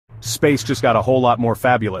space just got a whole lot more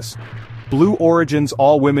fabulous. Blue Origin's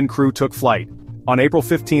all-women crew took flight. On April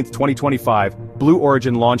 15, 2025, Blue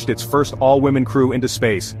Origin launched its first all-women crew into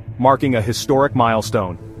space, marking a historic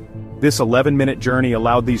milestone. This 11-minute journey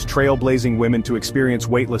allowed these trailblazing women to experience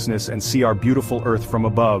weightlessness and see our beautiful Earth from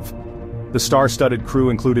above. The star-studded crew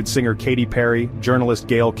included singer Katy Perry, journalist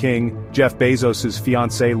Gayle King, Jeff Bezos'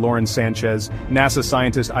 fiancée Lauren Sanchez, NASA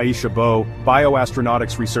scientist Aisha Bowe,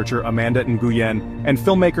 bioastronautics researcher Amanda Nguyen, and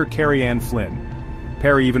filmmaker Carrie Ann Flynn.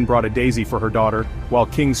 Perry even brought a daisy for her daughter, while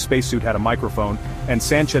King's spacesuit had a microphone, and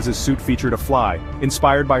Sanchez's suit featured a fly,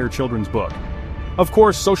 inspired by her children's book. Of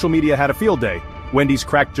course, social media had a field day. Wendy's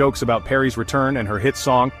cracked jokes about Perry's return and her hit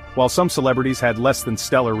song, while some celebrities had less than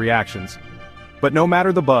stellar reactions. But no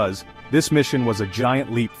matter the buzz, this mission was a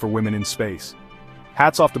giant leap for women in space.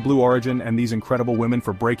 Hats off to Blue Origin and these incredible women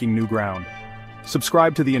for breaking new ground.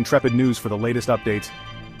 Subscribe to the Intrepid News for the latest updates,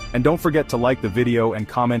 and don't forget to like the video and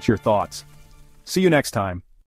comment your thoughts. See you next time.